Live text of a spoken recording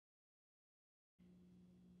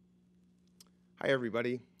Hi,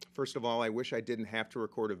 everybody. First of all, I wish I didn't have to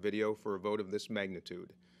record a video for a vote of this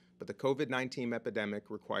magnitude, but the COVID-19 epidemic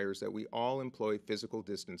requires that we all employ physical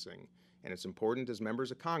distancing, and it's important as members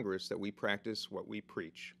of Congress that we practice what we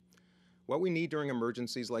preach. What we need during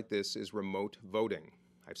emergencies like this is remote voting.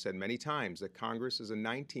 I've said many times that Congress is a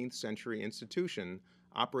 19th century institution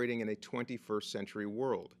operating in a 21st century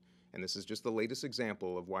world, and this is just the latest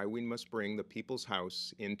example of why we must bring the people's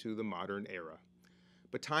house into the modern era.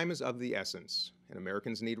 But time is of the essence, and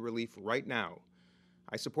Americans need relief right now.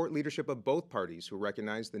 I support leadership of both parties who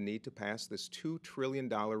recognize the need to pass this $2 trillion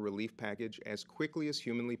relief package as quickly as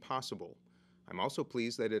humanly possible. I'm also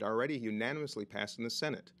pleased that it already unanimously passed in the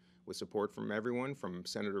Senate, with support from everyone from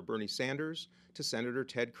Senator Bernie Sanders to Senator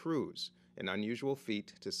Ted Cruz, an unusual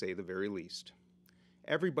feat to say the very least.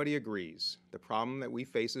 Everybody agrees the problem that we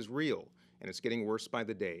face is real, and it's getting worse by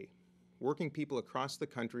the day. Working people across the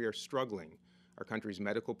country are struggling. Our country's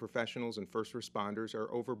medical professionals and first responders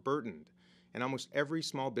are overburdened, and almost every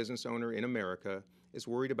small business owner in America is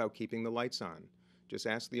worried about keeping the lights on. Just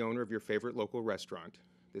ask the owner of your favorite local restaurant.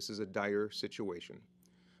 This is a dire situation.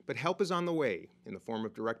 But help is on the way in the form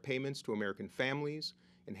of direct payments to American families,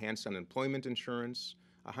 enhanced unemployment insurance,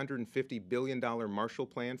 a $150 billion Marshall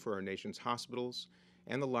Plan for our nation's hospitals,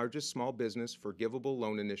 and the largest small business forgivable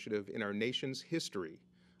loan initiative in our nation's history,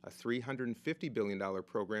 a $350 billion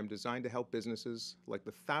program designed to help businesses like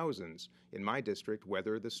the thousands in my district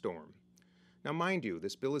weather the storm. Now, mind you,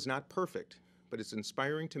 this bill is not perfect, but it's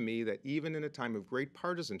inspiring to me that even in a time of great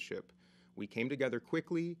partisanship, we came together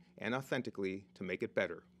quickly and authentically to make it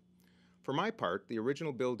better. For my part, the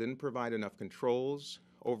original bill didn't provide enough controls,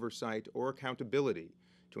 oversight, or accountability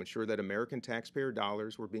to ensure that American taxpayer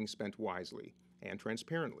dollars were being spent wisely and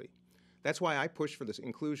transparently. That's why I pushed for the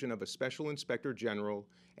inclusion of a special inspector general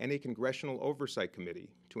and a Congressional Oversight Committee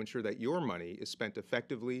to ensure that your money is spent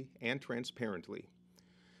effectively and transparently.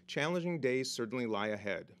 Challenging days certainly lie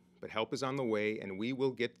ahead, but help is on the way and we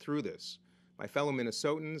will get through this. My fellow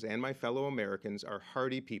Minnesotans and my fellow Americans are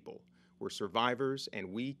hardy people. We're survivors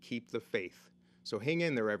and we keep the faith. So hang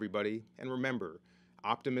in there, everybody, and remember,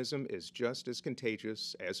 optimism is just as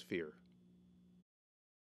contagious as fear.